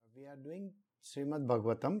We are doing Srimad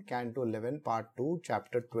Bhagavatam, Canto 11, Part 2,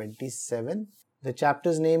 Chapter 27. The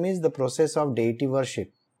chapter's name is The Process of Deity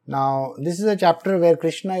Worship. Now, this is a chapter where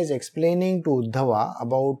Krishna is explaining to Uddhava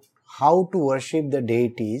about how to worship the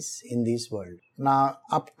deities in this world. Now,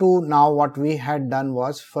 up to now, what we had done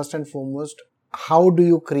was, first and foremost, how do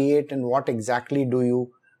you create and what exactly do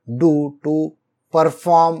you do to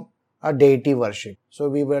perform a deity worship. So,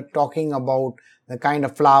 we were talking about the kind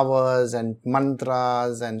of flowers and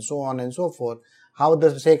mantras and so on and so forth, how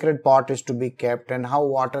the sacred pot is to be kept and how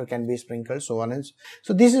water can be sprinkled, so on and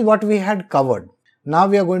so this is what we had covered. Now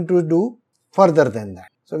we are going to do further than that.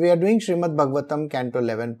 So we are doing Srimad Bhagavatam, Canto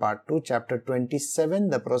 11, Part 2, Chapter 27,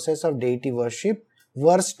 The Process of Deity Worship,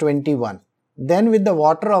 verse 21. Then with the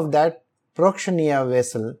water of that Prokshaniya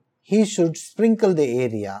vessel, he should sprinkle the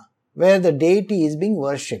area where the deity is being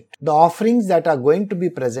worshipped, the offerings that are going to be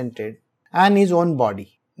presented, and his own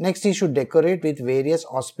body. Next, he should decorate with various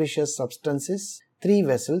auspicious substances 3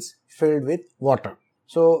 vessels filled with water.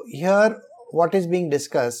 So here what is being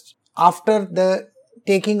discussed after the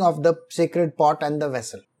taking of the sacred pot and the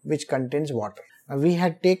vessel which contains water. Now, we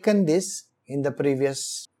had taken this in the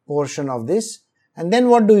previous portion of this, and then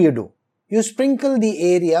what do? You sprinkle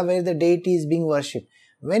the area where the deity is being worshipped.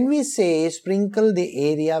 When we say sprinkle the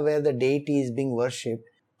area where the deity is being worshipped,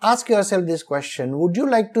 ask yourself this question: would you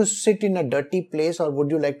like to sit in a dirty place or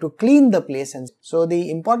would you like to clean the place? And so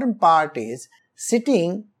the important part is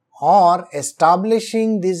sitting or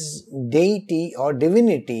establishing this deity or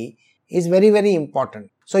divinity is very, very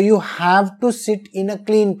important. So you have to sit in a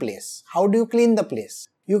clean place. How do you clean the place?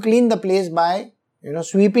 You clean the place by,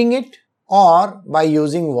 sweeping it or by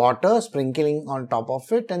using water, sprinkling on top of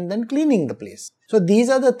it and then cleaning the place. So these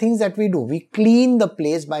are the things that we do. We clean the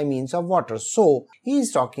place by means of water. So he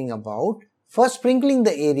is talking about first sprinkling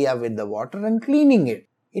the area with the water and cleaning it.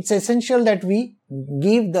 It's essential that we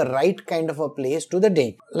give the right kind of a place to the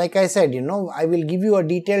deity. Like I said, I will give you a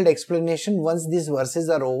detailed explanation once these verses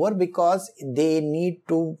are over, because they need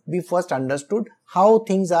to be first understood how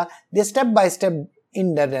things are. They step by step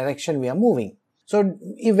in the direction we are moving. So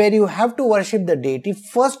where you have to worship the deity,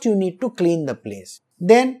 first you need to clean the place.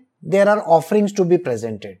 Then there are offerings to be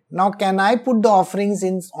presented. Now, can I put the offerings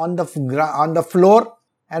on the floor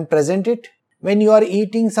and present it? When you are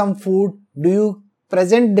eating some food, do you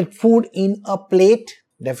present the food in a plate?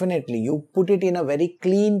 Definitely, you put it in a very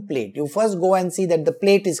clean plate. You first go and see that the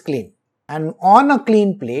plate is clean. And on a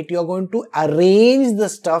clean plate, you are going to arrange the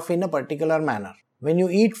stuff in a particular manner. When you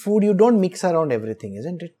eat food, you don't mix around everything,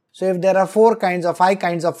 isn't it? So if there are 5 kinds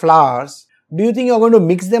of flowers, do you think you are going to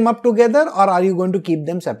mix them up together or are you going to keep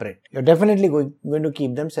them separate? You're definitely going to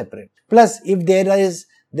keep them separate. Plus, if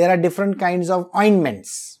there are different kinds of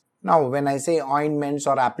ointments. Now, when I say ointments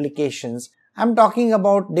or applications, I'm talking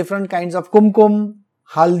about different kinds of kumkum,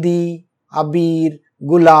 haldi, abir,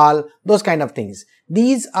 gulal, those kind of things.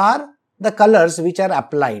 These are the colors which are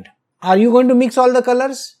applied. Are you going to mix all the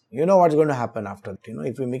colors? You know what's going to happen after that.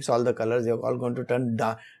 If you mix all the colors, they're all going to turn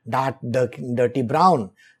dark, dirty brown.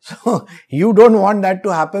 So you don't want that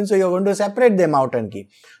to happen. So you're going to separate them out and keep.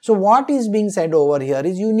 So what is being said over here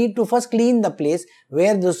is you need to first clean the place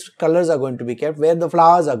where those colors are going to be kept, where the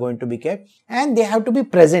flowers are going to be kept, and they have to be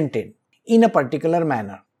presented in a particular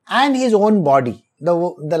manner. And his own body.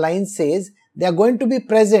 The line says they are going to be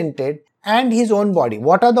presented and his own body.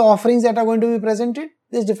 What are the offerings that are going to be presented?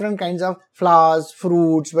 There's different kinds of flowers,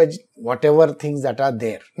 fruits, whatever things that are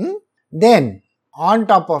there. Then, on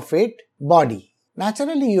top of it, body.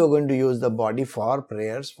 Naturally, you're going to use the body for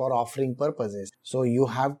prayers, for offering purposes. So, you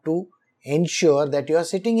have to ensure that you are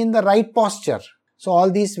sitting in the right posture. So,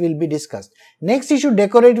 all these will be discussed. Next, you should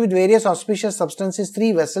decorate with various auspicious substances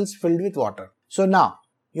 3 vessels filled with water. So, now,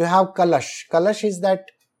 you have kalash. Kalash is that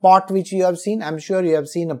pot which you have seen. I'm sure you have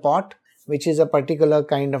seen a pot which is a particular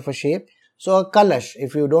kind of a shape. So a kalash,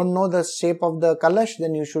 if you don't know the shape of the kalash,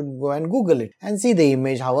 then you should go and Google it and see the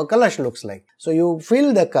image how a kalash looks like. So you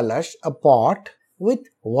fill the kalash, a pot, with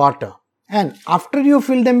water. And after you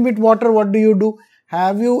fill them with water, what do?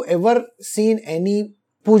 Have you ever seen any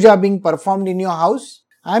puja being performed in your house?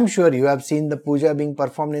 I'm sure you have seen the puja being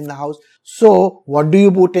performed in the house. So what do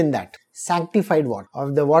you put in that? Sanctified water.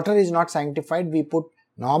 If the water is not sanctified, we put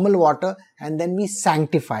normal water and then we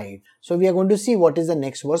sanctify it. So we are going to see what is the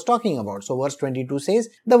next verse talking about. So verse 22 says,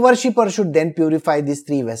 the worshipper should then purify these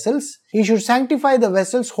 3 vessels. He should sanctify the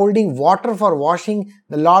vessels holding water for washing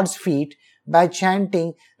the Lord's feet by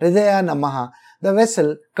chanting Hridaya Namaha, the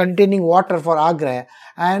vessel containing water for Agraya,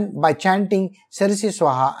 and by chanting Sarisi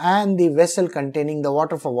Swaha, and the vessel containing the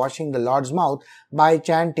water for washing the Lord's mouth by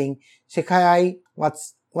chanting Sikhayai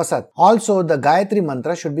Vasat. Also, the Gayatri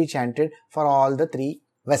mantra should be chanted for all the 3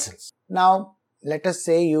 vessels. Now, let us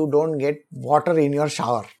say you don't get water in your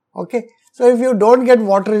shower. Okay. So, if you don't get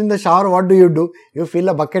water in the shower, what do? You fill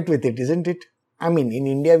a bucket with it, isn't it? I mean, in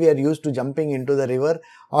India, we are used to jumping into the river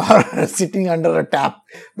or sitting under a tap.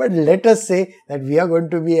 But let us say that we are going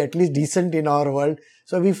to be at least decent in our world.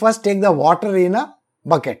 So, we first take the water in a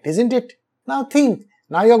bucket, isn't it? Now, think.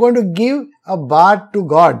 Now, you are going to give a bath to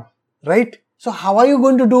God, right? So, how are you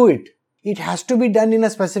going to do it? It has to be done in a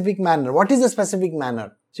specific manner. What is the specific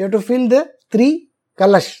manner? So, you have to fill the 3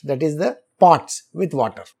 kalash, that is the pots with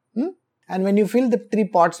water. And when you fill the 3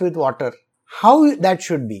 pots with water, how that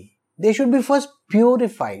should be? They should be first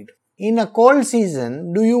purified. In a cold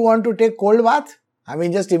season, do you want to take cold bath? I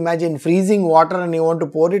mean, just imagine freezing water and you want to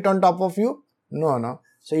pour it on top of you? No.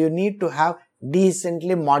 So, you need to have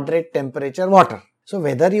decently moderate temperature water. So,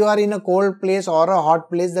 whether you are in a cold place or a hot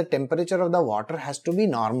place, the temperature of the water has to be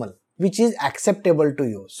normal, which is acceptable to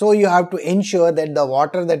you. So, you have to ensure that the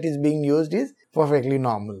water that is being used is perfectly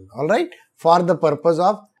normal. Alright? For the purpose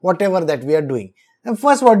of whatever that we are doing. And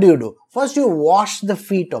first, what do? First, you wash the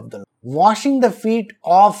feet of the Lord. Washing the feet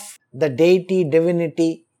of the deity,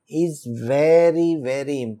 divinity is very,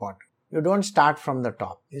 very important. You don't start from the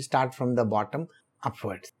top. You start from the bottom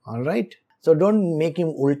upwards. Alright? So, don't make him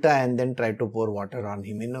ulta and then try to pour water on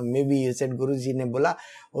him. Maybe you said, Guruji ne bola,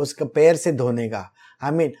 uska pair se dhone ka. I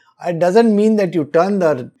mean, it doesn't mean that you turn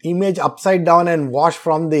the image upside down and wash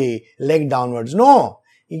from the leg downwards. No.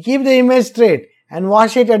 You keep the image straight and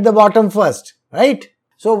wash it at the bottom first. Right?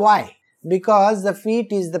 So, why? Because the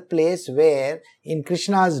feet is the place where in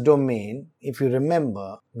Krishna's domain, if you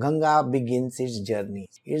remember, Ganga begins its journey.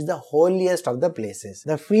 It's the holiest of the places.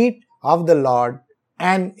 The feet of the Lord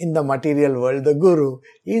and in the material world, the Guru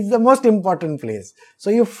is the most important place. So,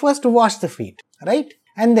 you first wash the feet, right?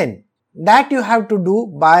 And then that you have to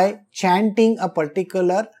do by chanting a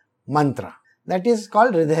particular mantra. That is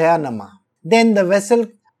called Hridaya Nama. Then the vessel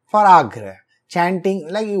for Agra. Chanting,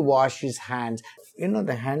 like you wash his hands.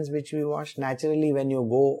 The hands which we wash naturally when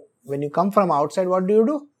you come from outside, what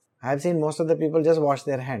do? I have seen most of the people just wash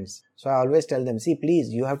their hands. So I always tell them, see, please,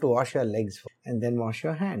 you have to wash your legs first and then wash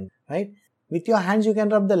your hand, right? With your hands, you can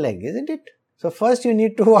rub the leg, isn't it? So first you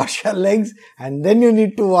need to wash your legs and then you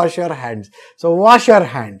need to wash your hands. So wash your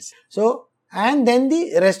hands. And then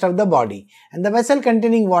the rest of the body. And the vessel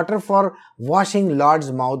containing water for washing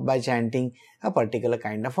Lord's mouth by chanting a particular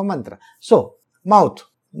kind of a mantra. So, mouth,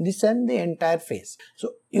 this and the entire face.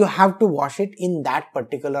 So, you have to wash it in that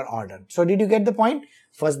particular order. So, did you get the point?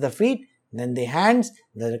 First the feet, then the hands,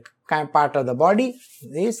 the part of the body,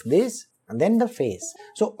 this, and then the face.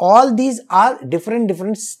 So, all these are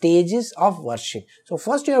different stages of worship. So,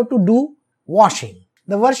 first you have to do washing.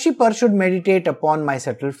 The worshipper should meditate upon my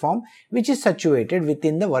subtle form, which is situated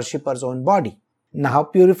within the worshipper's own body, now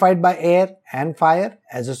purified by air and fire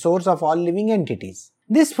as a source of all living entities.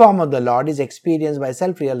 This form of the Lord is experienced by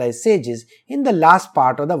self-realized sages in the last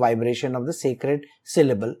part of the vibration of the sacred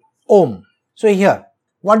syllable Om. So here,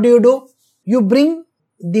 what do? You bring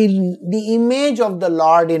the image of the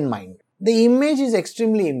Lord in mind. The image is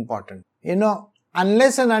extremely important.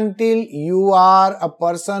 Unless and until you are a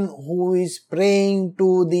person who is praying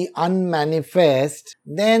to the unmanifest,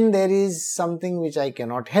 then there is something which I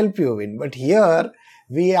cannot help you in. But here,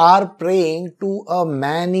 we are praying to a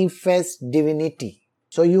manifest divinity.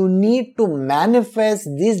 So, you need to manifest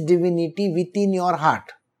this divinity within your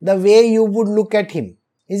heart, the way you would look at him,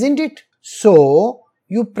 isn't it? So,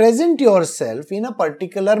 you present yourself in a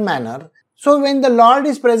particular manner. So, when the Lord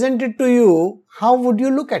is presented to you, how would you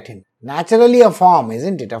look at him? Naturally a form,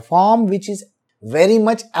 isn't it? A form which is very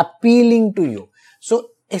much appealing to you. So,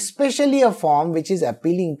 especially a form which is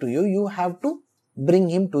appealing to you, you have to bring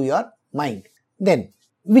him to your mind. Then,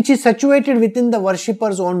 which is situated within the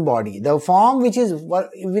worshipper's own body. The form which is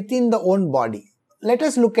within the own body. Let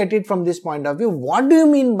us look at it from this point of view. What do you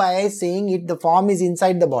mean by saying the form is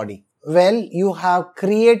inside the body? Well, you have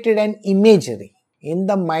created an imagery in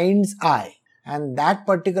the mind's eye. And that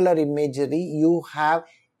particular imagery you have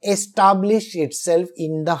established itself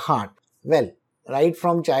in the heart. Well, right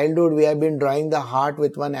from childhood we have been drawing the heart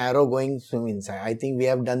with one arrow going swim inside. I think we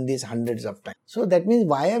have done this hundreds of times. So that means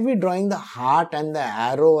why are we drawing the heart and the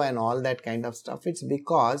arrow and all that kind of stuff? It's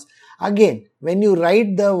because again, when you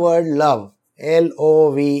write the word love,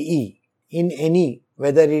 L-O-V-E, in any,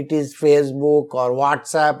 whether it is Facebook or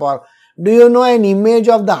WhatsApp or, do you know an image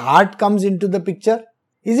of the heart comes into the picture?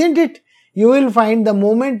 Isn't it? You will find the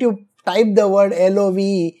moment you type the word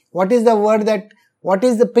L-O-V-E, what is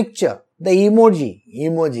the picture? The emoticon.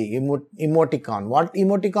 What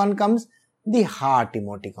emoticon comes? The heart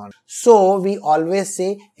emoticon. So, we always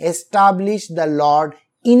say, establish the Lord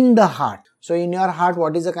in the heart. So in your heart,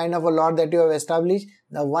 what is the kind of a Lord that you have established?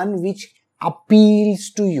 The one which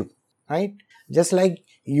appeals to you, right? Just like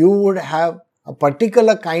you would have a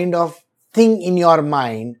particular kind of thing in your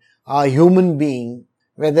mind, a human being,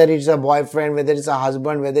 whether it's a boyfriend, whether it's a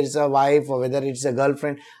husband, whether it's a wife, or whether it's a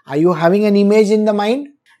girlfriend, are you having an image in the mind?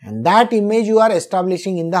 And that image you are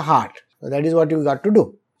establishing in the heart. So that is what you got to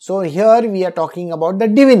do. So here we are talking about the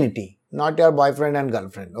divinity, not your boyfriend and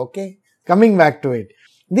girlfriend, okay? Coming back to it.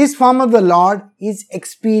 This form of the Lord is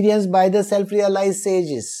experienced by the self-realized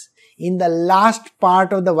sages in the last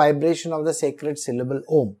part of the vibration of the sacred syllable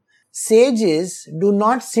Om. Sages do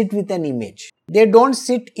not sit with an image. They don't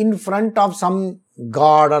sit in front of some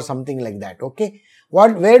god or something like that, okay?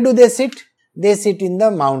 Where do they sit? They sit in the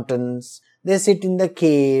mountains, they sit in the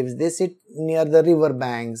caves, they sit near the river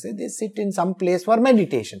banks, they sit in some place for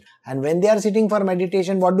meditation. And when they are sitting for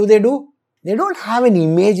meditation, what do? They don't have an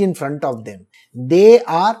image in front of them. They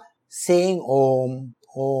are saying Om,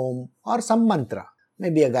 Om, or some mantra.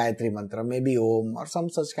 Maybe a Gayatri mantra, maybe Om, or some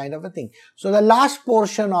such kind of a thing. So the last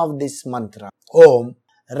portion of this mantra, Om,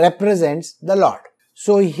 represents the Lord.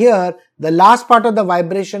 So here, the last part of the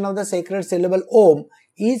vibration of the sacred syllable Om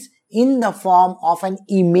is in the form of an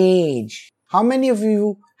image. How many of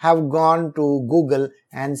you have gone to Google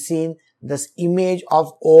and seen this image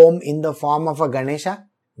of Om in the form of a Ganesha?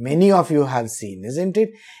 Many of you have seen, isn't it?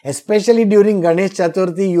 Especially during Ganesh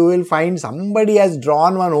Chaturthi, you will find somebody has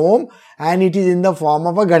drawn one Om and it is in the form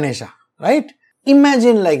of a Ganesha, right?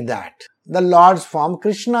 Imagine like that. The Lord's form,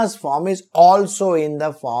 Krishna's form, is also in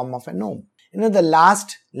the form of an Om. You know, the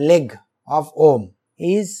last leg of Om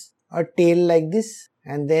is a tail like this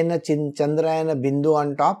and then a Chandra and a Bindu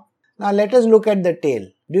on top. Now let us look at the tail.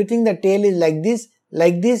 Do you think the tail is like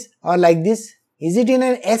this or like this? Is it in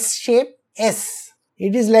an S shape? S.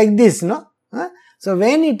 It is like this, no? So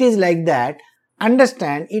when it is like that,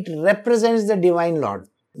 understand it represents the Divine Lord.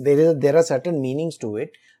 There are certain meanings to it.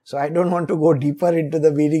 So I don't want to go deeper into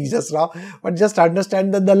the meanings just now, but just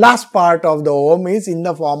understand that the last part of the Om is in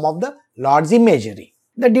the form of the Lord's imagery.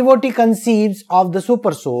 The devotee conceives of the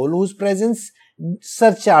Supersoul whose presence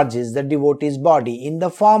surcharges the devotee's body in the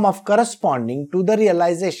form of corresponding to the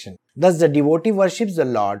realization. Thus the devotee worships the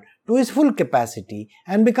Lord to his full capacity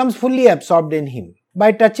and becomes fully absorbed in him.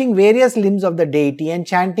 By touching various limbs of the deity and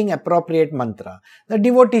chanting appropriate mantra, the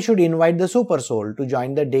devotee should invite the Supersoul to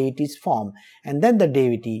join the deity's form, and then the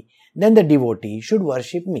devotee should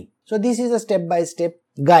worship me. So this is a step-by-step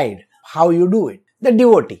guide how you do it. The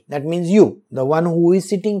devotee, that means you, the one who is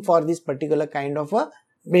sitting for this particular kind of a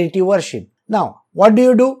deity worship. Now, what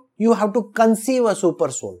do? You have to conceive a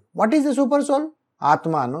Supersoul. What is the Supersoul?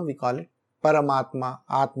 Atma, no, we call it. Paramatma,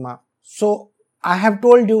 Atma. So, I have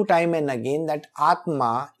told you time and again that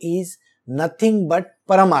Atma is nothing but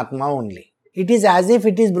Paramatma only. It is as if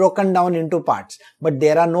it is broken down into parts, but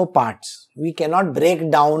there are no parts. We cannot break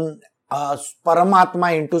down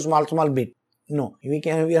Paramatma into small bit. No, we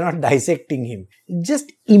are not dissecting him.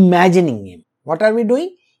 Just imagining him. What are we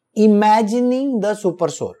doing? Imagining the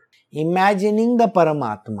Supersoul. Imagining the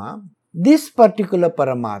Paramatma. This particular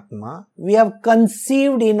Paramatma we have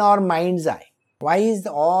conceived in our mind's eye. Why is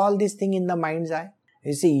all this thing in the mind's eye?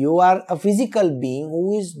 You see, you are a physical being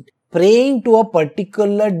who is praying to a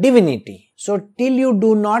particular divinity. So, till you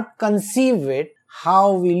do not conceive it,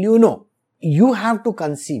 how will you know? You have to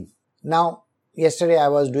conceive. Now, yesterday I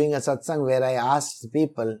was doing a satsang where I asked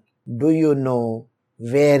people, do you know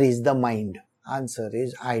where is the mind? Answer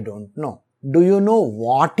is, I don't know. Do you know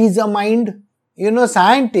what is a mind? You know,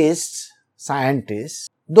 scientists,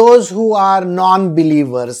 those who are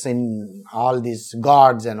non-believers in all these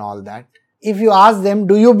gods and all that, if you ask them,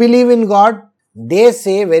 do you believe in God? They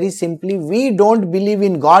say very simply, we don't believe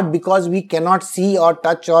in God because we cannot see or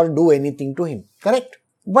touch or do anything to Him. Correct?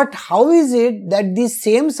 But how is it that these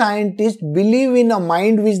same scientists believe in a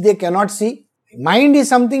mind which they cannot see? Mind is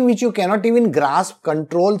something which you cannot even grasp,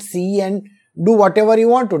 control, see and do whatever you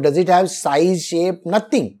want to. Does it have size, shape?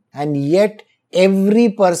 Nothing. And yet, every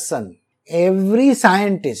person, every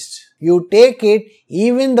scientist, you take it,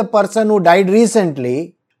 even the person who died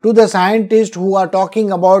recently, to the scientists who are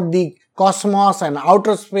talking about the cosmos and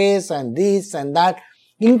outer space and this and that,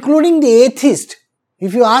 including the atheist.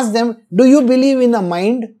 If you ask them, do you believe in a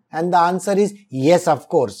mind? And the answer is, yes, of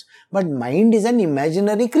course. But mind is an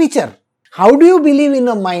imaginary creature. How do you believe in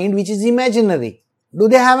a mind which is imaginary? Do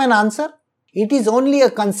they have an answer? It is only a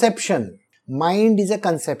conception. Mind is a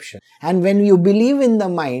conception. And when you believe in the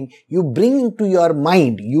mind, you bring to your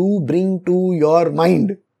mind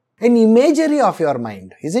an imagery of your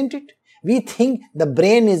mind, isn't it? We think the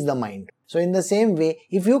brain is the mind. So in the same way,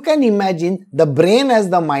 if you can imagine the brain as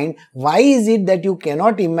the mind, why is it that you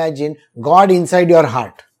cannot imagine God inside your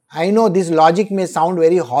heart? I know this logic may sound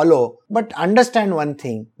very hollow, but understand one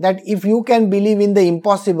thing, that if you can believe in the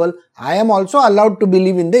impossible, I am also allowed to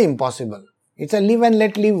believe in the impossible. It's a live and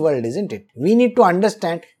let live world, isn't it? We need to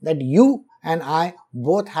understand that you and I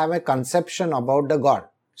both have a conception about the God.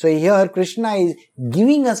 So here Krishna is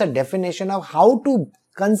giving us a definition of how to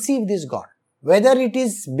conceive this God. Whether it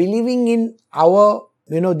is believing in our,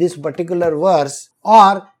 this particular verse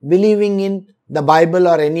or believing in the Bible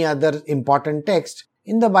or any other important text.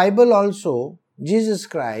 In the Bible also, Jesus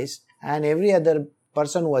Christ and every other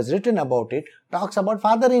person who has written about it talks about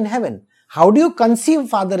Father in heaven. How do you conceive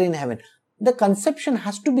Father in heaven? The conception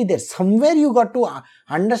has to be there. Somewhere you got to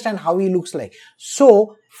understand how he looks like.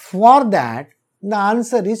 So, for that, the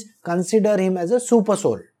answer is consider him as a super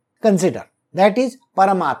soul. Consider. That is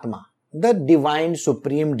Paramatma, the divine,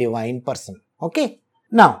 supreme, divine person. Okay.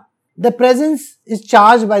 Now, the presence is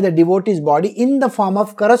charged by the devotee's body in the form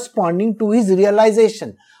of corresponding to his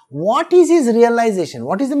realization. What is his realization?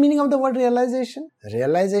 What is the meaning of the word realization?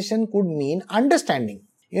 Realization could mean understanding.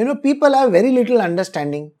 People have very little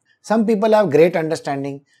understanding. Some people have great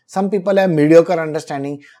understanding. Some people have mediocre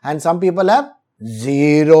understanding. And some people have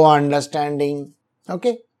zero understanding.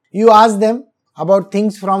 Okay. You ask them about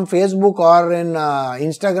things from Facebook or in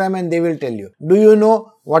Instagram and they will tell you. Do you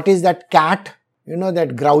know what is that cat?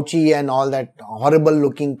 That grouchy and all that horrible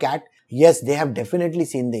looking cat? Yes, they have definitely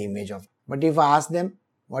seen the image of it. But if I ask them,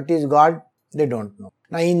 what is God? They don't know.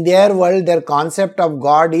 Now in their world, their concept of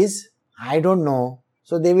God is, I don't know.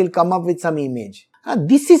 So they will come up with some image.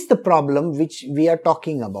 This is the problem which we are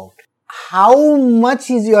talking about. How much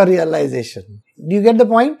is your realization? Do you get the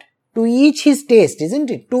point? To each his taste, isn't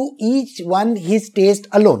it? To each one his taste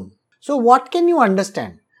alone. So what can you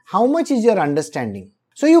understand? How much is your understanding?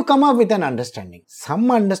 So you come up with an understanding,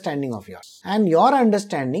 some understanding of yours. And your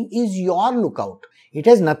understanding is your lookout. It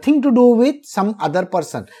has nothing to do with some other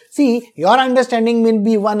person. See, your understanding will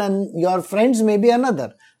be one and your friends may be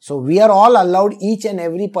another. So we are all allowed, each and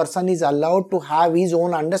every person is allowed to have his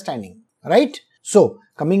own understanding. Right? So,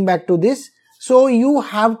 coming back to this. So you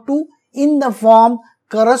have to, in the form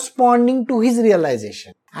corresponding to his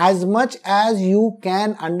realization, as much as you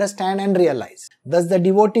can understand and realize. Thus the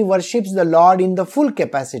devotee worships the Lord in the full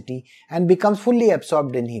capacity and becomes fully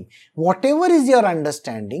absorbed in him. Whatever is your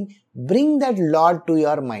understanding, bring that Lord to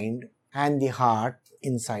your mind and the heart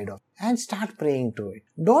inside of it and start praying to it.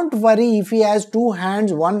 Don't worry if he has 2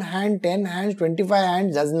 hands, 1 hand, 10 hands, 25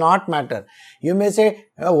 hands, does not matter. You may say,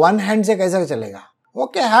 1 hand se kaisa chalega?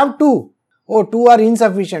 Okay, have 2. Oh, 2 are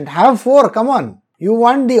insufficient. Have 4, come on. You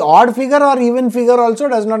want the odd figure or even figure also,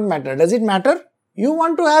 does not matter. Does it matter? You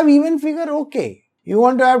want to have even figure? Okay. You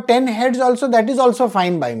want to have 10 heads also, that is also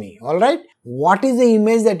fine by me. Alright? What is the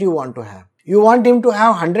image that you want to have? You want him to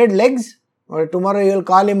have 100 legs? Or tomorrow you will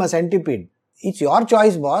call him a centipede. It's your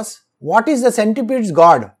choice, boss. What is the centipede's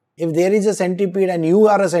God? If there is a centipede and you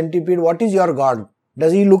are a centipede, what is your God?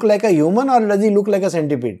 Does he look like a human or does he look like a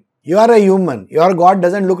centipede? You are a human. Your God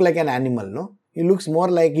doesn't look like an animal, no? He looks more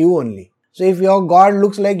like you only. So if your God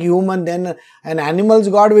looks like human, then an animal's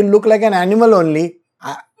God will look like an animal only.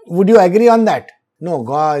 Would you agree on that? No,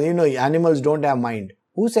 God, animals don't have mind.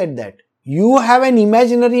 Who said that? You have an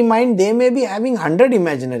imaginary mind, they may be having 100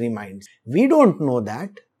 imaginary minds. We don't know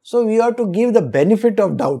that. So we have to give the benefit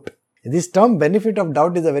of doubt. This term benefit of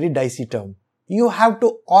doubt is a very dicey term. You have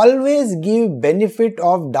to always give benefit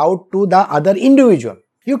of doubt to the other individual.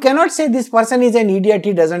 You cannot say this person is an idiot,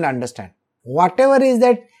 he doesn't understand. Whatever is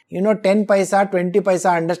that, 10 paisa, 20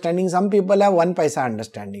 paisa understanding, some people have 1 paisa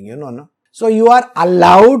understanding, no? So you are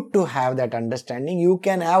allowed to have that understanding. You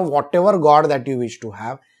can have whatever God that you wish to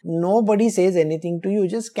have. Nobody says anything to you,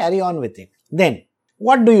 just carry on with it. Then,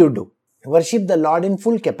 what do? Worship the Lord in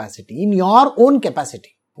full capacity, in your own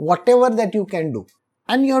capacity, whatever that you can do.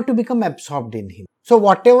 And you have to become absorbed in Him. So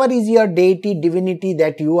whatever is your deity, divinity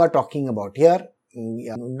that you are talking about here,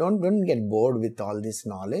 don't get bored with all this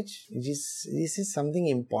knowledge. This is something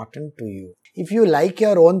important to you. If you like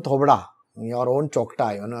your own thobda, your own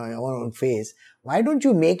chokta, your own face, why don't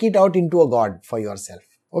you make it out into a God for yourself?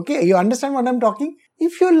 Okay, you understand what I'm talking?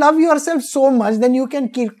 If you love yourself so much, then you can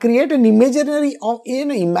create an imaginary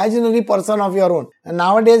person of your own. And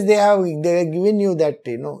nowadays they have given you that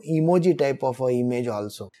emoji type of a image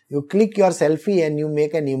also. You click your selfie and you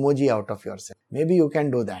make an emoji out of yourself. Maybe you can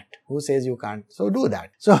do that. Who says you can't? So do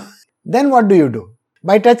that. So then what do?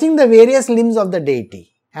 By touching the various limbs of the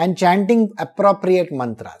deity and chanting appropriate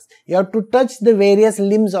mantras, you have to touch the various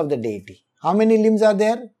limbs of the deity. How many limbs are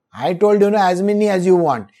there? I told as many as you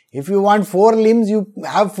want. If you want 4 limbs, you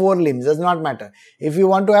have 4 limbs, does not matter. If you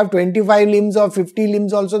want to have 25 limbs or 50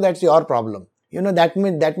 limbs also, that's your problem.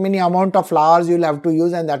 That many amount of flowers you'll have to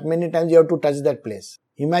use, and that many times you have to touch that place.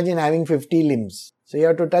 Imagine having 50 limbs. So you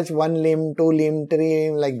have to touch 1 limb, 2 limb, 3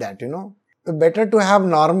 limb, like that, Better to have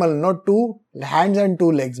normal, not 2 hands and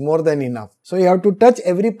 2 legs, more than enough. So you have to touch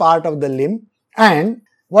every part of the limb. And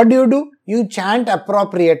what do? You chant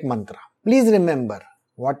appropriate mantra. Please remember,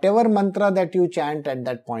 whatever mantra that you chant at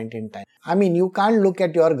that point in time. You can't look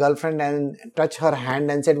at your girlfriend and touch her hand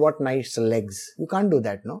and say, what nice legs. You can't do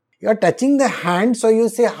that, no? You are touching the hand, so you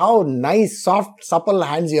say, how nice, soft, supple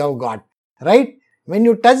hands you have got, right? When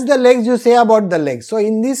you touch the legs, you say about the legs. So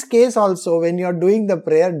in this case also, when you are doing the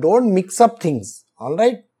prayer, don't mix up things,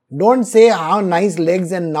 alright? Don't say how nice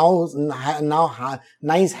legs and now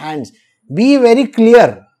nice hands. Be very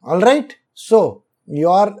clear, alright? So,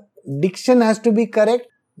 your diction has to be correct.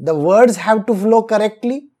 The words have to flow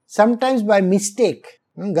correctly. Sometimes by mistake,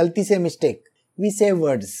 galti se mistake, we say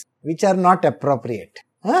words which are not appropriate.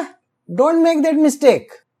 Don't make that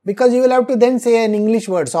mistake, because you will have to then say an English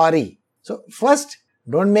word, sorry. So, first,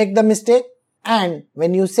 don't make the mistake, and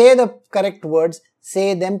when you say the correct words,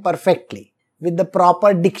 say them perfectly with the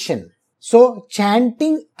proper diction. So,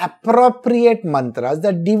 chanting appropriate mantras,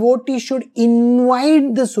 the devotee should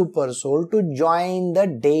invite the super soul to join the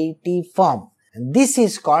deity form. And this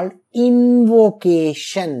is called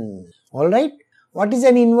invocation. Alright? What is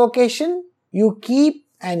an invocation? You keep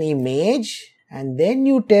an image and then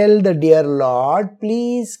you tell the dear Lord,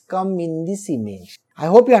 please come in this image. I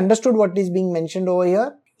hope you understood what is being mentioned over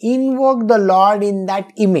here. Invoke the Lord in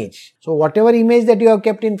that image. So, whatever image that you have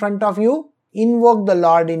kept in front of you, invoke the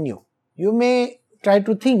Lord in you. You may try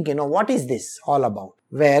to think, what is this all about?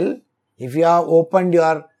 Well, if you have opened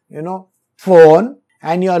your, phone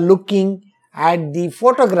and you are looking at the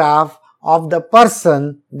photograph of the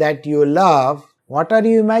person that you love, what are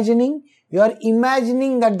you imagining? You are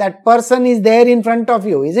imagining that that person is there in front of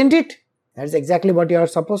you, isn't it? That's exactly what you are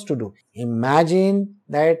supposed to do. Imagine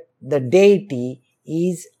that the deity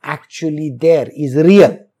is actually there, is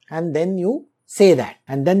real, and then you say that,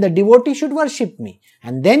 and then the devotee should worship me,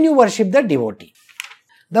 and then you worship the devotee.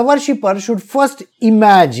 The worshipper should first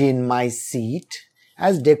imagine my seat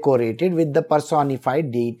as decorated with the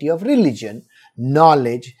personified deity of religion,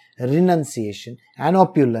 knowledge, renunciation and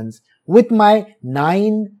opulence with my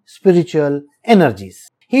 9 spiritual energies.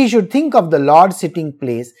 He should think of the Lord's sitting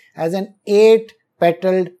place as an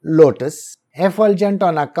 8-petaled lotus, effulgent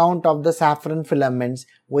on account of the saffron filaments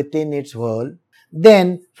within its whorl.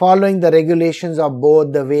 Then, following the regulations of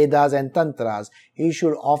both the Vedas and Tantras, he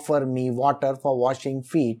should offer me water for washing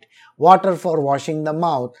feet, water for washing the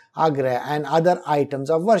mouth, agra and other items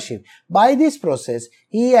of worship. By this process,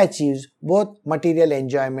 he achieves both material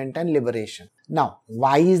enjoyment and liberation. Now,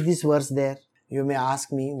 why is this verse there? You may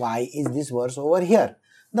ask me, why is this verse over here?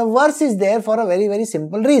 The verse is there for a very, very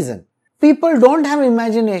simple reason. People don't have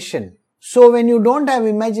imagination. So, when you don't have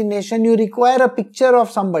imagination, you require a picture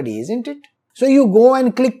of somebody, isn't it? So you go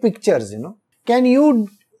and click pictures,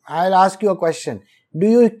 I'll ask you a question. Do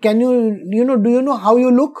you know how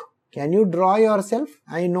you look? Can you draw yourself?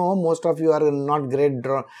 I know most of you are not great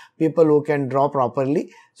people who can draw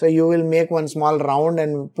properly. So you will make one small round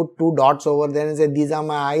and put 2 dots over there and say, these are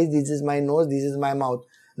my eyes, this is my nose, this is my mouth.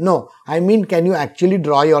 No, can you actually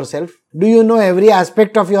draw yourself? Do you know every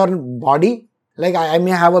aspect of your body? Like I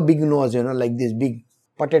may have a big nose, like this big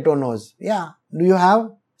potato nose. Yeah. Do you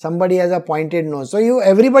have? Somebody has a pointed nose. So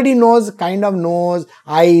everybody knows kind of nose,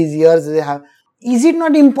 eyes, ears they have. Is it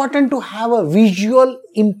not important to have a visual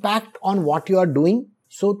impact on what you are doing?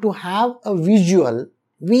 So to have a visual,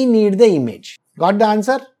 we need the image. Got the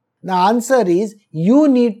answer? The answer is you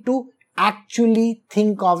need to actually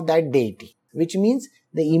think of that deity, which means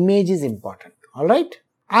the image is important. Alright?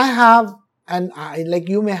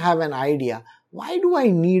 You may have an idea. Why do I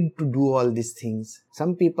need to do all these things?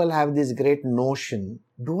 Some people have this great notion.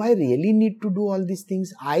 Do I really need to do all these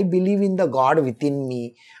things? I believe in the God within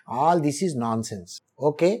me. All this is nonsense.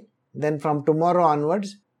 Okay? Then from tomorrow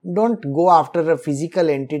onwards, don't go after a physical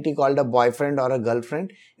entity called a boyfriend or a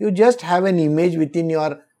girlfriend. You just have an image within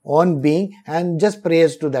your own being and just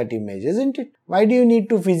praise to that image, isn't it? Why do you need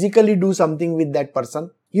to physically do something with that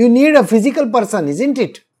person? You need a physical person, isn't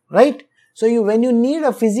it? Right? So when you need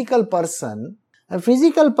a physical person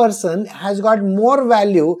has got more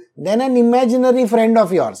value than an imaginary friend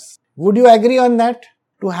of yours. Would you agree on that?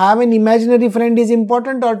 To have an imaginary friend is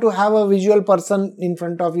important, or to have a visual person in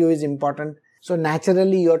front of you is important? So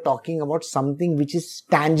naturally you are talking about something which is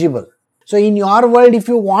tangible. So in your world, if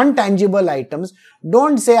you want tangible items,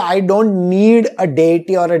 don't say I don't need a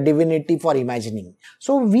deity or a divinity for imagining.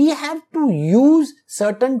 So we have to use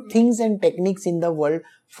certain things and techniques in the world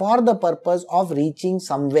for the purpose of reaching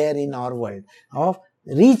somewhere in our world, of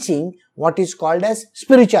reaching what is called as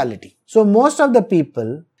spirituality. So most of the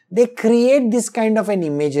people, they create this kind of an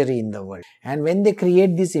imagery in the world. And when they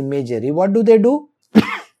create this imagery, what do?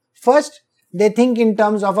 First, they think in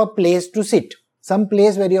terms of a place to sit. Some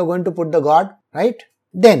place where you are going to put the god, right?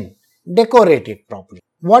 Then, decorate it properly.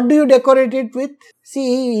 What do you decorate it with?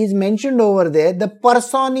 See, is mentioned over there, the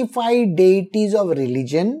personified deities of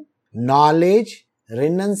religion, knowledge,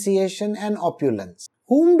 renunciation and opulence.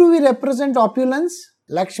 Whom do we represent opulence?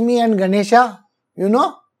 Lakshmi and Ganesha, you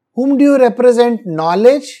know. Whom do you represent?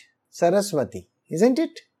 Knowledge? Saraswati, isn't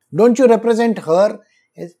it? Don't you represent her?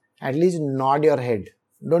 At least nod your head.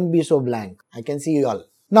 Don't be so blank. I can see you all.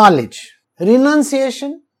 Knowledge.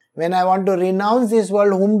 Renunciation. When I want to renounce this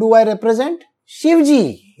world, whom do I represent?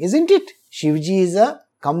 Shivji, isn't it? Shivji is a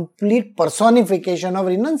complete personification of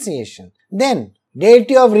renunciation. Then,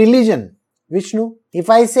 deity of religion, Vishnu. If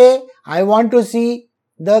I say, I want to see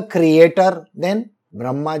the creator, then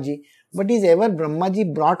Brahmaji. But is ever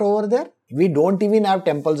Brahmaji brought over there? We don't even have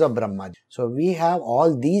temples of Brahmaji. So we have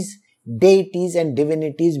all these deities and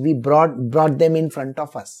divinities, we brought them in front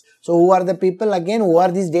of us. So who are the people again? Who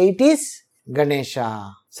are these deities?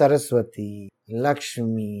 Ganesha, Saraswati,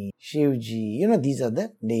 Lakshmi, Shivji, these are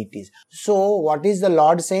the deities. So what is the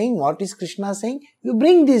Lord saying? What is Krishna saying? You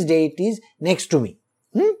bring these deities next to me.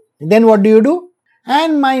 Then what do?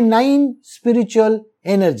 And my 9 spiritual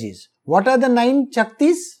energies. What are the 9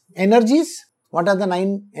 Shaktis? Energies? What are the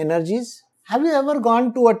 9 energies? Have you ever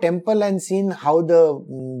gone to a temple and seen how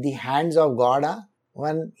the hands of God are?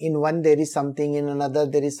 In one there is something, in another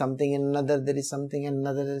there is something, in another there is something, in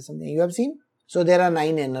another there is something. You have seen? So there are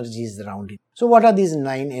 9 energies around him. So what are these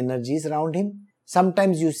 9 energies around him?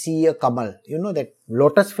 Sometimes you see a kamal, that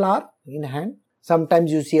lotus flower in hand.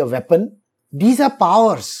 Sometimes you see a weapon. These are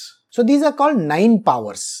powers. So these are called 9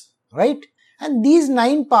 powers, right? And these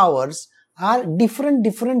 9 powers are different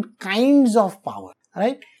kinds of power,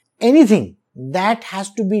 right? Anything that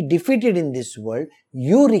has to be defeated in this world,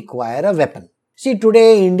 you require a weapon. See,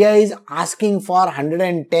 today India is asking for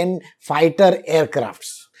 110 fighter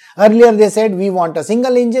aircrafts. Earlier they said we want a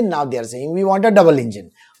single engine, now they are saying we want a double engine.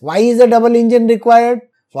 Why is a double engine required?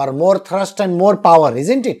 For more thrust and more power,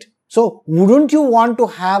 isn't it? So, wouldn't you want to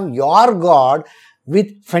have your God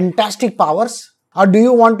with fantastic powers? Or do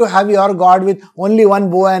you want to have your God with only one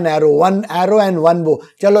bow and arrow, one arrow and one bow?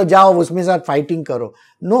 Chalo jao, usme saath fighting karo.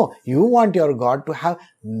 No, you want your God to have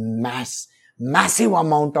massive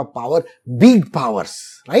amount of power, big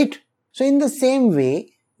powers, right? So in the same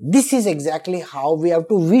way, this is exactly how we have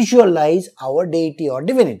to visualize our deity or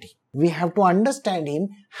divinity. We have to understand him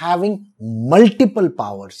having multiple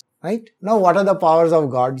powers, right? Now what are the powers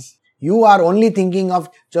of gods? You are only thinking of,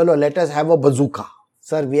 chalo, let us have a bazooka.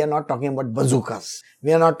 Sir, we are not talking about bazookas.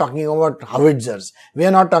 We are not talking about howitzers. We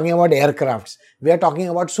are not talking about aircrafts. We are talking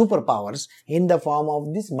about superpowers in the form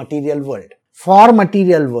of this material world. For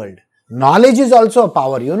material world, knowledge is also a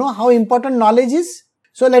power. You know how important knowledge is?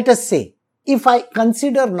 So let us say, if I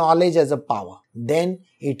consider knowledge as a power, then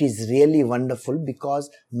it is really wonderful because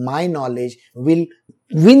my knowledge will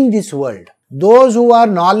win this world. Those who are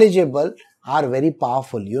knowledgeable are very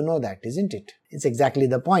powerful. You know that, isn't it? It's exactly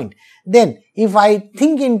the point. Then, if I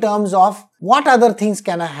think in terms of what other things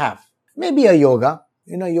can I have? Maybe a yoga.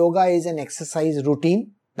 Yoga is an exercise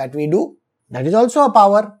routine that we do. That is also a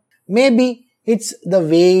power. Maybe it's the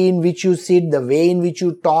way in which you sit, the way in which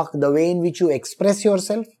you talk, the way in which you express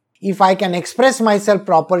yourself. If I can express myself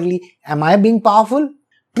properly, am I being powerful?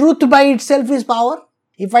 Truth by itself is power.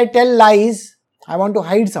 If I tell lies, I want to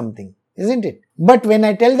hide something, isn't it? But when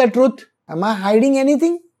I tell the truth, am I hiding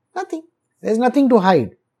anything? Nothing. There is nothing to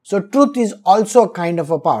hide. So truth is also a kind of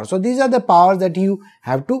a power. So these are the powers that you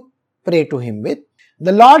have to pray to him with.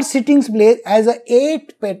 The Lord sitting place as a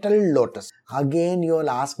 8-petal lotus. Again you will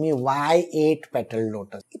ask me why 8-petal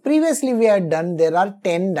lotus. Previously we had done, there are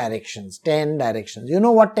 10 directions. 10 directions. You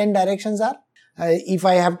know what 10 directions are? If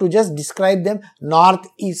I have to just describe them, north,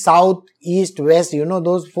 east, south, east, west,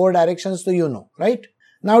 those 4 directions, so you know, right?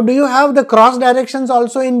 Now do you have the cross directions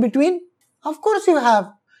also in between? Of course you have.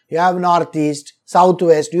 You have northeast,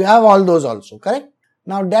 southwest, you have all those also, correct?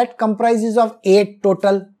 Now that comprises of 8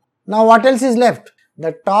 total. Now what else is left?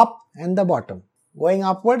 The top and the bottom, going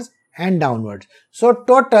upwards and downwards. So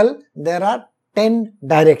total there are 10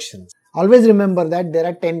 directions. Always remember that there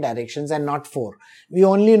are 10 directions and not 4. We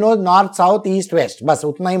only know north, south, east, west. Bas,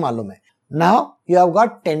 utna hi malum hai. Now you have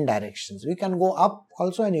got 10 directions. We can go up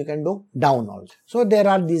also and you can go down also. So there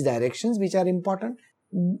are these directions which are important.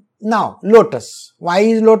 Now, lotus. Why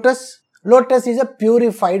is lotus? Lotus is a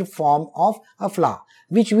purified form of a flower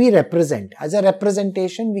which we represent. As a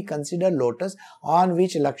representation, we consider lotus, on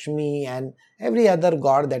which Lakshmi and every other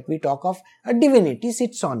god that we talk of, a divinity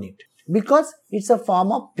sits on it, because it's a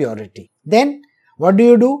form of purity. Then what do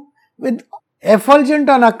you do? With effulgent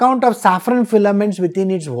on account of saffron filaments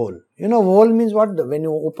within its hole. You know, hole means what? When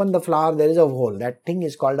you open the flower, there is a hole. That thing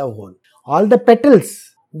is called a hole. All the petals,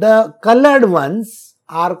 the colored ones,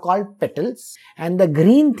 are called petals, and the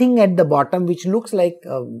green thing at the bottom, which looks like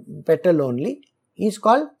a petal only, is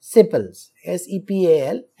called sepals,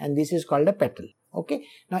 S-E-P-A-L, and this is called a petal. Okay.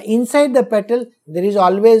 Now inside the petal, there is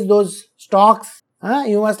always those stalks.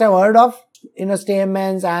 You must have heard of,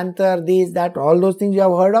 stamens, anther, these, that, all those things you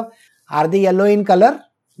have heard of. Are they yellow in color?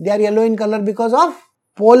 They are yellow in color because of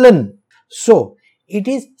pollen. So it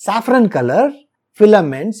is saffron color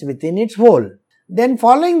filaments within its hole. Then,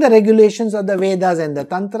 following the regulations of the Vedas and the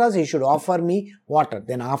Tantras, he should offer me water.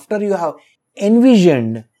 Then after you have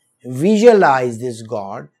visualized this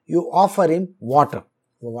god, you offer him water.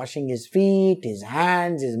 Washing his feet, his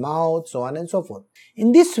hands, his mouth, so on and so forth.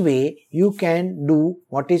 In this way, you can do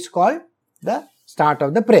what is called the start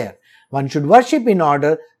of the prayer. One should worship in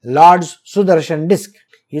order Lord's Sudarshan disc,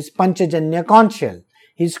 his Panchajanya conch shell,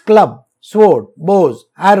 his club, sword, bows,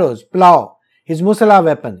 arrows, plough, his musala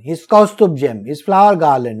weapon, his kaustubh gem, his flower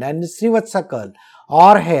garland, and his Srivatsa curl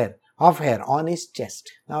or hair on his chest.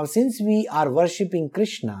 Now, since we are worshipping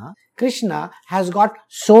Krishna, Krishna has got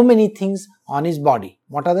so many things on his body.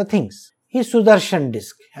 What are the things? His Sudarshan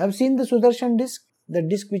disc. Have you seen the Sudarshan disc? The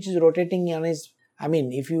disc which is rotating on his,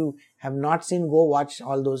 if you have not seen, go watch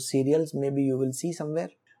all those serials. Maybe you will see somewhere.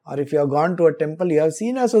 Or if you have gone to a temple, you have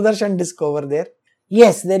seen a Sudarshan disc over there.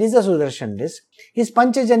 Yes, there is a Sudarshan disc. His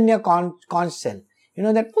Panchajanya conch shell. You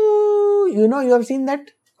know that, you have seen that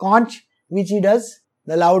conch which he does,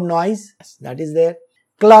 the loud noise. Yes, that is there.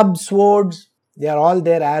 Club, swords, they are all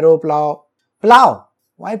there. Arrow, plough. Plough.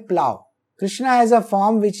 Why plough? Krishna has a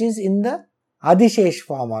form which is in the Adishesh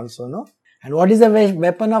form also, no? And what is the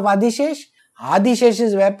weapon of Adishesh?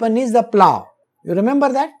 Adishesh's weapon is the plough. You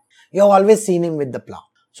remember that? You have always seen him with the plough.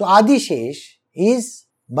 So Adishesh is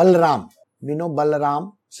Balram. We know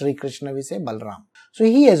Balaram, Sri Krishna, we say Balram. So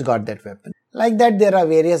he has got that weapon. Like that, there are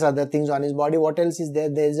various other things on his body. What else is there?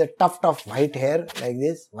 There is a tuft of white hair, like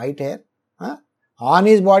this, white hair. On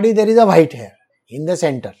his body, there is a white hair in the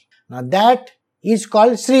center. Now that is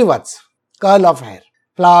called Srivats, curl of hair,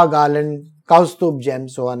 flower garland, kaustubh gem,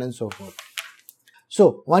 so on and so forth.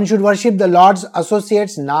 So one should worship the Lord's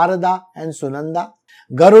associates Narada and Sunanda,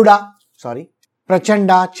 Garuda,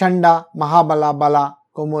 Prachanda, Chanda, Mahabala, Bala,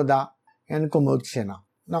 Komoda, and Komodshena.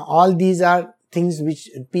 Now all these are things which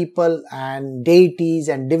people and deities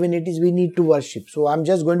and divinities we need to worship. So I'm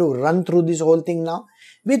just going to run through this whole thing now.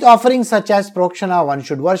 With offerings such as Prokshana, one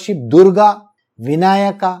should worship Durga,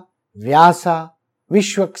 Vinayaka, Vyasa,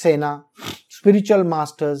 Vishwaksena, spiritual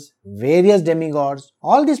masters, various demigods.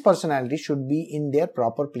 All these personalities should be in their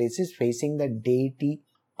proper places facing the deity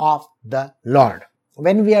of the Lord.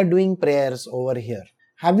 When we are doing prayers over here,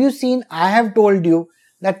 have you seen, I have told you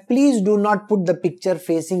that please do not put the picture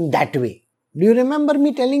facing that way. Do you remember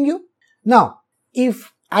me telling you? Now,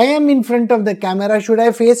 if I am in front of the camera, should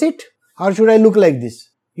I face it or should I look like this?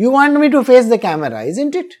 You want me to face the camera,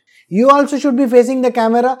 isn't it? You also should be facing the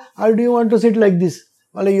camera, or do you want to sit like this?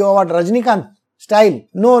 Well, you are what, Rajnikant style?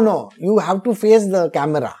 No, you have to face the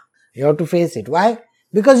camera. You have to face it. Why?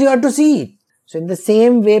 Because you have to see it. So in the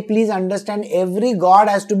same way, please understand, every god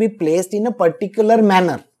has to be placed in a particular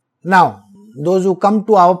manner. Now, those who come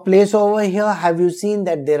to our place over here, have you seen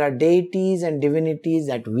that there are deities and divinities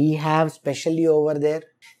that we have specially over there?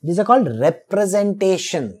 These are called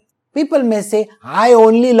representation. People may say, I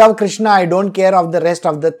only love Krishna, I don't care of the rest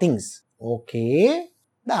of the things. Okay,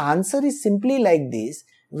 the answer is simply like this.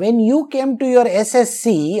 When you came to your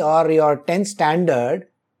SSC or your 10th standard,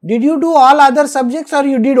 did you do all other subjects or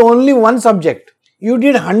you did only one subject? You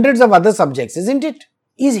did hundreds of other subjects, isn't it?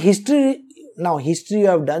 Is history, now history you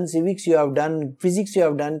have done, civics you have done, physics you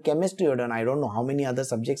have done, chemistry you have done, I don't know how many other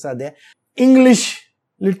subjects are there. English,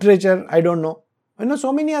 literature, I don't know.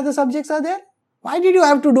 So many other subjects are there. Why did you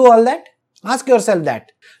have to do all that? Ask yourself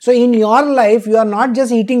that. So in your life, you are not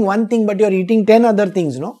just eating one thing, but you are eating 10 other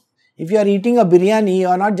things, no? If you are eating a biryani, you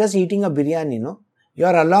are not just eating a biryani, no? You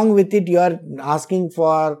are along with it, you are asking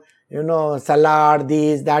for, salad,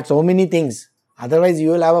 this, that, so many things. Otherwise, you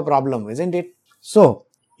will have a problem, isn't it? So,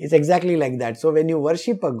 it's exactly like that. So when you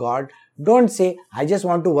worship a god, Don't say, I just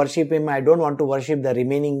want to worship him, I don't want to worship the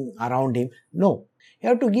remaining around him. No. You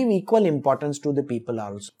have to give equal importance to the people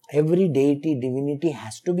also. Every deity, divinity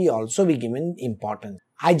has to be also be given importance.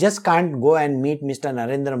 I just can't go and meet Mr.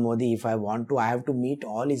 Narendra Modi if I want to. I have to meet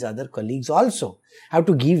all his other colleagues also. I have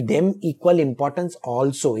to give them equal importance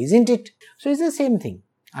also, isn't it? So it's the same thing.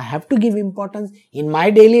 I have to give importance. In my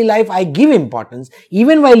daily life, I give importance.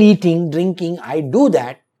 Even while eating, drinking, I do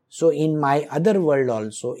that. So in my other world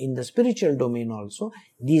also, in the spiritual domain also,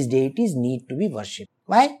 these deities need to be worshipped.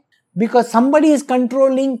 Why? Because somebody is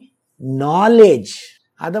controlling knowledge.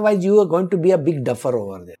 Otherwise, you are going to be a big duffer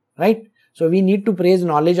over there. Right? So we need to praise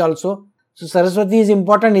knowledge also. So Saraswati is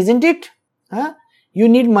important, isn't it? Huh? You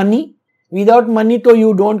need money. Without money, so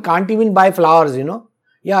you can't even buy flowers,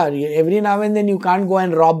 Yeah, every now and then you can't go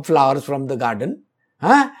and rob flowers from the garden.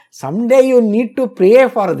 Huh? Someday you need to pray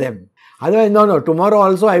for them. Otherwise, no, tomorrow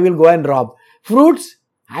also I will go and rob. Fruits,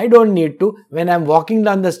 I don't need to. When I'm walking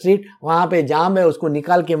down the street, वहाँ पे जाम है उसको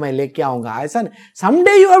निकाल के मैं लेके आऊँगा. ऐसा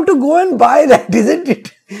someday you have to go and buy that, isn't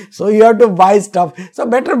it? So you have to buy stuff. So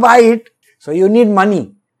better buy it. So you need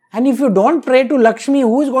money. And if you don't pray to Lakshmi,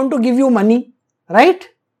 who is going to give you money? Right?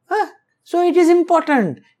 Huh? So it is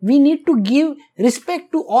important. We need to give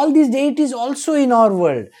respect to all these deities also in our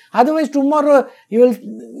world. Otherwise tomorrow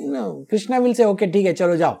Krishna will say, okay, ठीक है,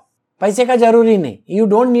 चलो जाओ. पैसे का जरूरी नहीं. You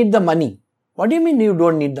don't need the money. What do you mean you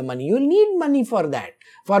don't need the money? You need money for that.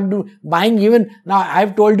 For buying even, now I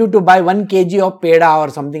have told you to buy 1 kg of peda or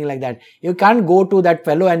something like that. You can't go to that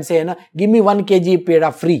fellow and say, give me 1 kg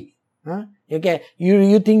peda free. Huh? Okay.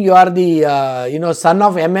 You think you are the, son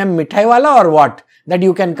of MM Mithaiwala or what? That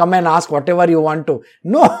you can come and ask whatever you want to.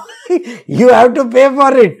 No, you have to pay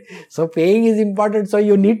for it. So paying is important. So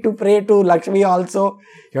you need to pray to Lakshmi also.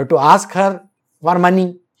 You have to ask her for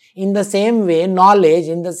money. In the same way, knowledge,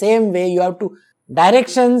 in the same way, you have to,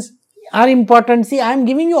 directions are important. See, I am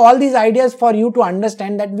giving you all these ideas for you to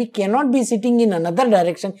understand that we cannot be sitting in another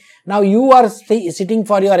direction. Now you are sitting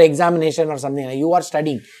for your examination or something, you are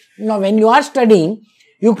studying. Now when you are studying,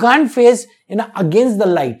 you can't face against the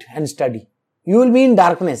light and study. You will be in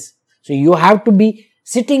darkness. So you have to be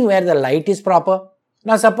sitting where the light is proper.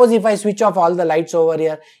 Now suppose if I switch off all the lights over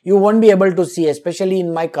here, you won't be able to see, especially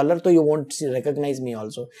in my color, so you won't recognize me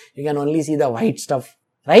also. You can only see the white stuff,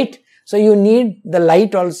 right? So you need the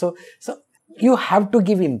light also. So you have to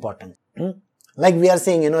give importance. Like we are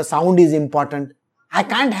saying, sound is important. I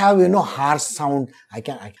can't have, harsh sound. I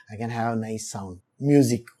can have nice sound.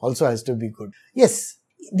 Music also has to be good. Yes,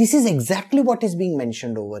 this is exactly what is being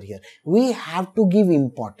mentioned over here. We have to give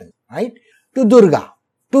importance, right? To Durga,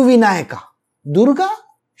 to Vinayaka. Durga,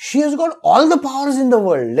 she has got all the powers in the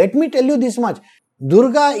world. Let me tell you this much.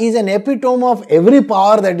 Durga is an epitome of every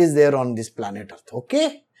power that is there on this planet Earth.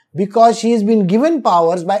 Okay? Because she has been given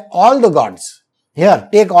powers by all the gods. Here,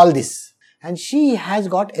 take all this. And she has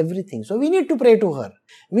got everything. So we need to pray to her.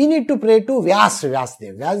 We need to pray to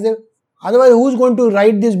Vyasdev. Otherwise, who is going to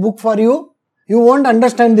write this book for you? You won't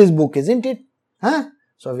understand this book, isn't it? Huh?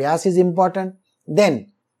 So Vyas is important.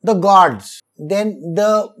 Then the gods. Then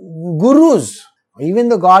the gurus. Even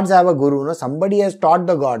the gods have a guru. No? Somebody has taught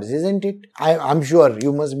the gods, isn't it? I'm sure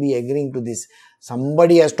you must be agreeing to this.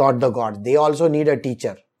 Somebody has taught the gods. They also need a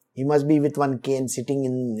teacher. He must be with one cane sitting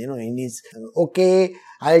in his, okay,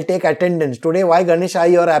 I'll take attendance. Today, why Ganesha,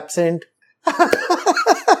 you are absent?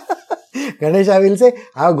 Ganesha will say,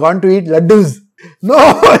 I have gone to eat laddus. No,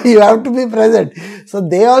 you have to be present. So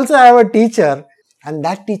they also have a teacher. And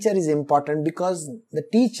that teacher is important because the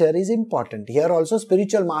teacher is important. Here also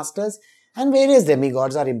spiritual masters and various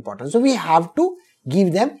demigods are important. So we have to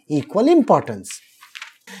give them equal importance.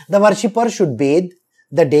 The worshipper should bathe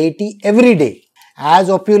the deity every day as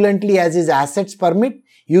opulently as his assets permit,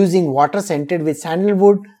 using water scented with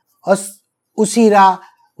sandalwood, usira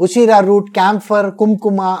root, camphor,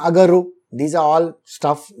 kumkuma, agaru. These are all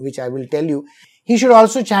stuff which I will tell you. He should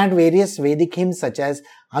also chant various Vedic hymns such as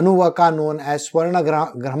Anuvaka, known as Swarna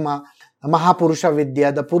Grama, Mahapurusha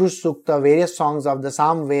Vidya, the Purush Sukta, various songs of the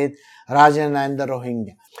Samved, Rajan and the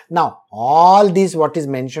Rohingya. Now, all these what is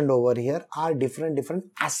mentioned over here are different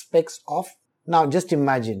aspects of. Now, just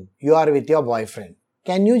imagine you are with your boyfriend.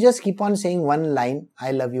 Can you just keep on saying one line,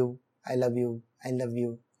 I love you, I love you, I love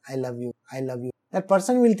you, I love you, I love you? That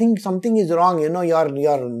person will think something is wrong.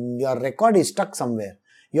 Your record is stuck somewhere.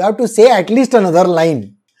 You have to say at least another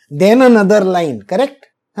line, then another line, correct?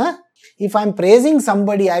 Huh? If I am praising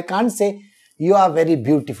somebody, I can't say, you are very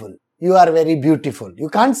beautiful. You are very beautiful. You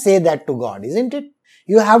can't say that to God, isn't it?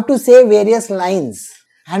 You have to say various lines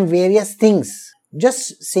and various things.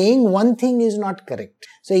 Just saying one thing is not correct.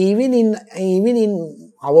 So even in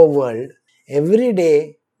our world, every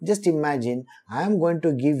day Just imagine, I am going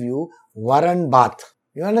to give you varan bath.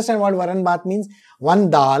 You understand what varan bath means? One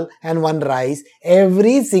dal and one rice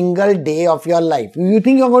every single day of your life. You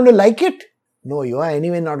think you are going to like it? No, you are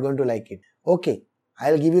anyway not going to like it. Okay,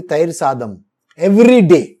 I will give you tair sadam every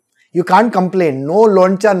day. You can't complain. No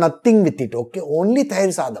loncha, nothing with it. Okay, only tair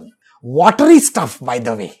sadam. Watery stuff, by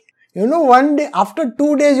the way. One day, after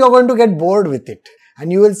 2 days, you are going to get bored with it.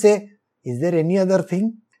 And you will say, is there any other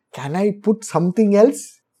thing? Can I put something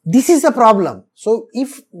else? This is the problem. So,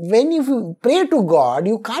 when you pray to God,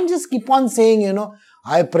 you can't just keep on saying,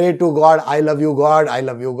 I pray to God, I love you God, I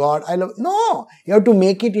love you God, I love... No! You have to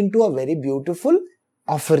make it into a very beautiful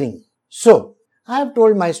offering. So, I have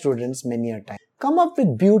told my students many a time, come up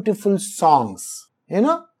with beautiful songs.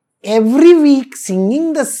 Every week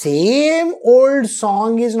singing the same old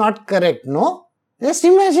song is not correct, no? Just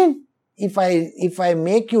imagine, if I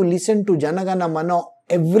make you listen to Janagana Mana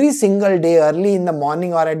every single day, early in the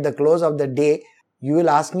morning or at the close of the day, you will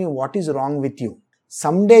ask me what is wrong with you.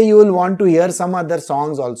 Someday you will want to hear some other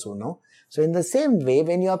songs also, no? So in the same way,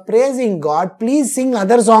 when you are praising God, please sing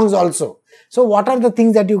other songs also. So what are the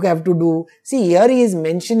things that you have to do? See, here he is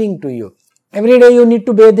mentioning to you. Every day you need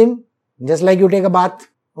to bathe him, just like you take a bath.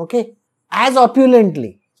 Okay? As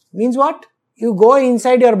opulently. Means what? You go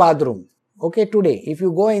inside your bathroom. Okay, today, if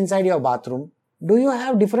you go inside your bathroom, do you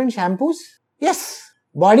have different shampoos? Yes.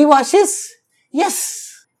 Body washes?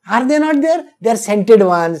 Yes. Are they not there? They are scented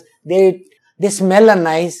ones. They smell a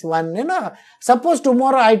nice one. Suppose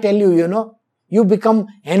tomorrow I tell you, you become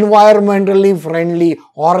environmentally friendly,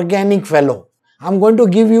 organic fellow. I'm going to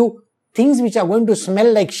give you things which are going to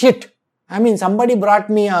smell like shit. I mean, somebody brought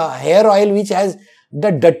me a hair oil which has the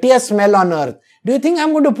dirtiest smell on earth. Do you think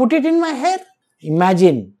I'm going to put it in my hair?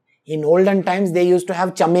 Imagine, in olden times they used to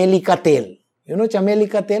have chameli ka tel. You know chameli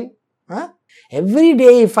ka tel? Huh? Every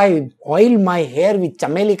day if I oil my hair with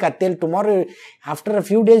chameli ka tel, tomorrow after a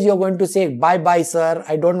few days you're going to say, bye sir,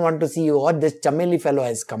 I don't want to see you, or this chameli fellow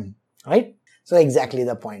has come. Right? So exactly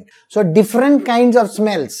the point. So different kinds of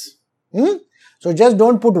smells. So just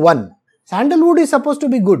don't put one. Sandalwood is supposed to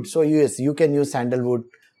be good. So yes, you can use sandalwood,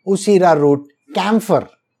 usira root, camphor.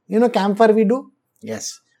 Camphor we do?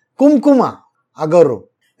 Yes. Kumkuma, agaru.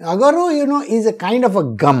 Agaru, is a kind of a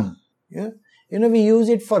gum. We use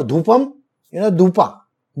it for dhupam. Dhupa.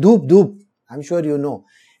 Dhoop. I'm sure you know.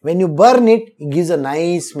 When you burn it, it gives a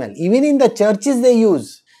nice smell. Even in the churches they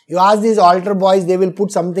use. You ask these altar boys, they will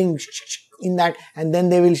put something in that and then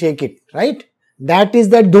they will shake it. Right? That is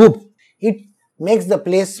the dhoop. It makes the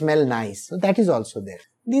place smell nice. So that is also there.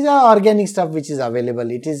 These are organic stuff which is available.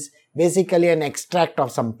 It is basically an extract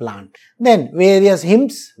of some plant. Then various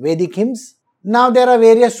hymns, Vedic hymns. Now there are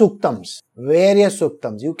various suktams.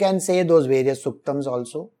 You can say those various suktams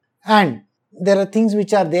also. And there are things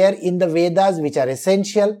which are there in the Vedas which are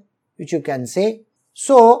essential, which you can say.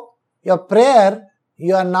 So your prayer,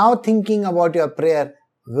 you are now thinking about your prayer.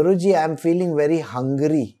 Guruji, I am feeling very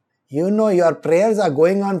hungry. Your prayers are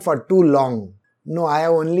going on for too long. No, I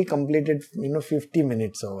have only completed 50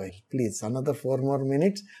 minutes over. Please, another 4 more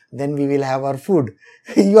minutes, then we will have our food.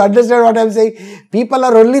 You understand what I am saying? People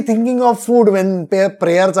are only thinking of food when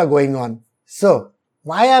prayers are going on. So,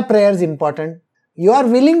 why are prayers important? You are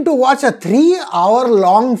willing to watch a 3-hour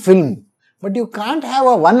long film, but you can't have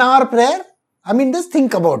a 1 hour prayer? I mean, just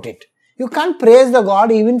think about it. You can't praise the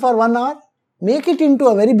God even for 1 hour? Make it into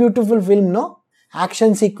a very beautiful film, no?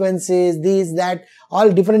 Action sequences, this, that,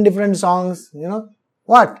 all different songs,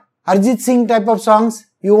 What? Arjit Singh type of songs?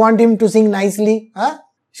 You want him to sing nicely? Huh?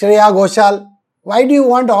 Shreya Ghoshal. Why do you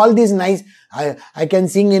want all these nice? I can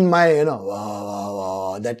sing in my,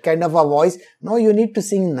 that kind of a voice. No, you need to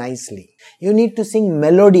sing nicely. You need to sing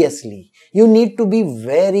melodiously. You need to be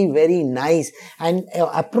very, very nice. And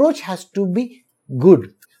approach has to be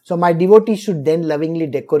good. So my devotee should then lovingly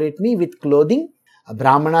decorate me with clothing, a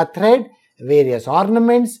Brahmana thread, various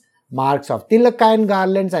ornaments, marks of tilaka and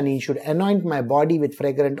garlands, and he should anoint my body with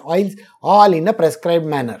fragrant oils, all in a prescribed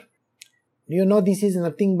manner. This is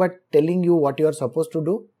nothing but telling you what you are supposed to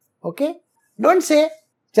do. Okay? Don't say,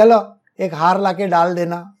 chalo, ek haar lake dal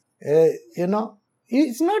dena.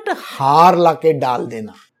 It's not a haar lake dal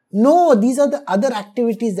dena. No, these are the other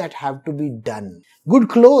activities that have to be done. Good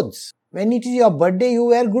clothes. When it is your birthday, you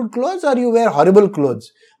wear good clothes or you wear horrible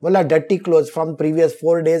clothes? Well, dirty clothes. From previous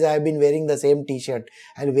 4 days, I have been wearing the same t-shirt.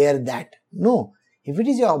 I'll wear that. No. If it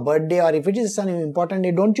is your birthday or if it is some important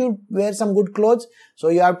day, don't you wear some good clothes? So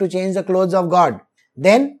you have to change the clothes of God.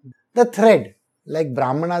 Then the thread. Like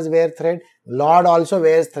Brahmanas wear thread, Lord also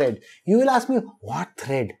wears thread. You will ask me, what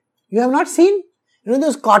thread? You have not seen?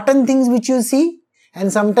 Those cotton things which you see?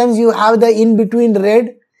 And sometimes you have the in-between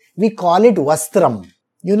red. We call it vastram.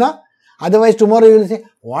 You know? Otherwise tomorrow you will say,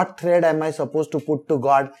 what thread am I supposed to put to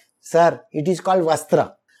God? Sir, it is called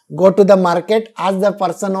vastra. Go to the market, ask the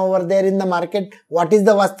person over there in the market, what is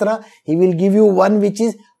the vastra? He will give you one which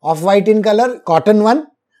is off-white in color, cotton one,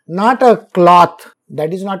 not a cloth.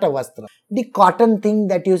 That is not a vastra. The cotton thing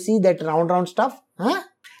that you see, that round stuff.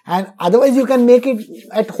 And otherwise you can make it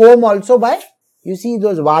at home also by, you see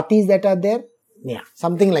those vatis that are there. Yeah,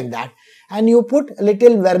 something like that. And you put a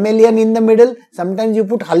little vermilion in the middle. Sometimes you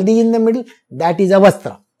put haldi in the middle. That is a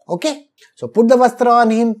vastra. Okay. So put the vastra on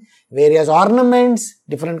him. Various ornaments,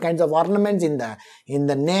 different kinds of ornaments in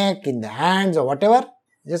the neck, in the hands or whatever.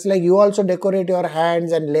 Just like you also decorate your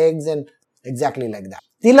hands and legs and exactly like that.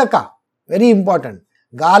 Tilaka, very important.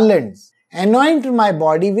 Garlands. Anoint my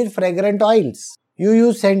body with fragrant oils. You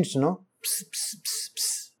use scents, no? Pss, pss, pss,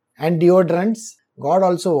 pss. And deodorants. God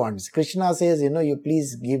also wants. Krishna says, you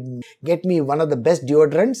please get me one of the best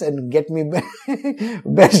deodorants and get me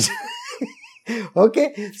best.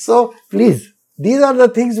 Okay. So please, these are the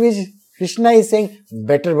things which Krishna is saying,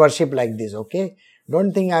 better worship like this. Okay.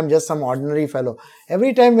 Don't think I'm just some ordinary fellow.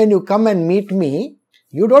 Every time when you come and meet me,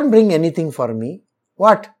 you don't bring anything for me.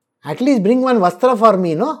 What? At least bring one vastra for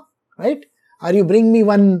me, no? Right? Or you bring me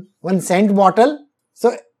one scent bottle.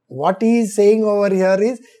 So what he is saying over here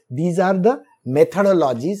is, these are the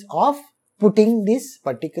methodologies of putting this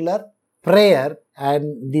particular prayer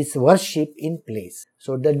and this worship in place.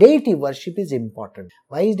 So the deity worship is important.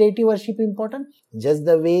 Why is deity worship important? Just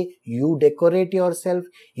the way you decorate yourself,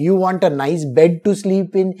 you want a nice bed to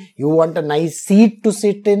sleep in, you want a nice seat to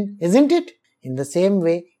sit in, isn't it? In the same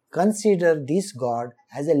way, consider this God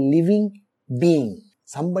as a living being,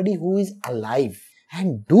 somebody who is alive,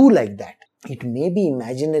 and do like that. It may be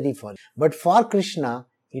imaginary for you, but for Krishna,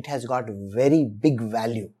 it has got very big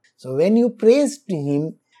value. So when you praise to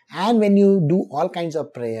him and when you do all kinds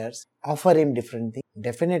of prayers, offer him different things.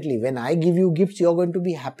 Definitely, when I give you gifts, you're going to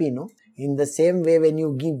be happy, no? In the same way, when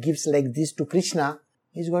you give gifts like this to Krishna,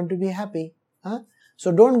 he's going to be happy.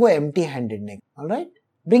 So don't go empty-handed next. Alright?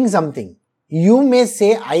 Bring something. You may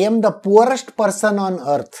say, I am the poorest person on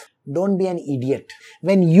earth. Don't be an idiot.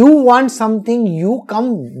 When you want something, you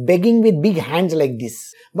come begging with big hands like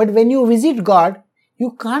this. But when you visit God,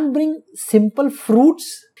 you can't bring simple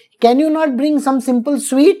fruits. Can you not bring some simple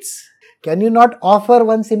sweets? Can you not offer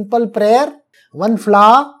one simple prayer, one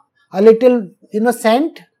flower, a little,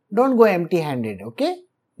 scent? Don't go empty-handed, okay?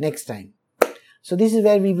 Next time. So this is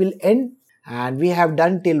where we will end, and we have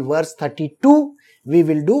done till verse 32. We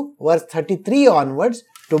will do verse 33 onwards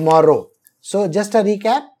tomorrow. So just a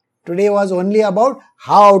recap. Today was only about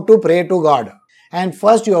how to pray to God. And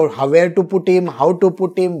first you have where to put him, how to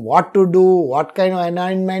put him, what to do, what kind of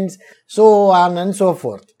anointments, so on and so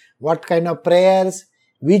forth. What kind of prayers,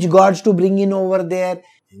 which gods to bring in over there.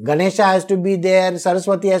 Ganesha has to be there,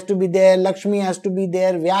 Saraswati has to be there, Lakshmi has to be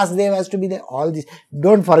there, Vyasdev has to be there. All this.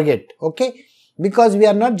 Don't forget, okay? Because we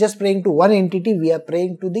are not just praying to one entity, we are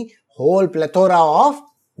praying to the whole plethora of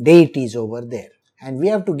deities over there. And we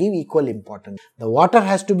have to give equal importance. The water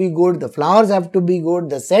has to be good, the flowers have to be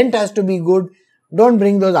good, the scent has to be good. Don't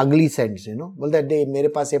bring those ugly scents, बोलते हैं मेरे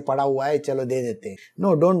पास ये पड़ा हुआ है चलो दे देते हैं.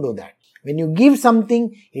 No, don't do that. When you give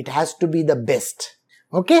something, it has to be the best.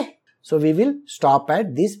 Okay? So we will stop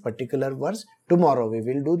at this particular verse. Tomorrow we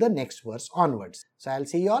will do the next verse onwards. So I'll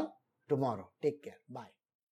see you all tomorrow. Take care. Bye.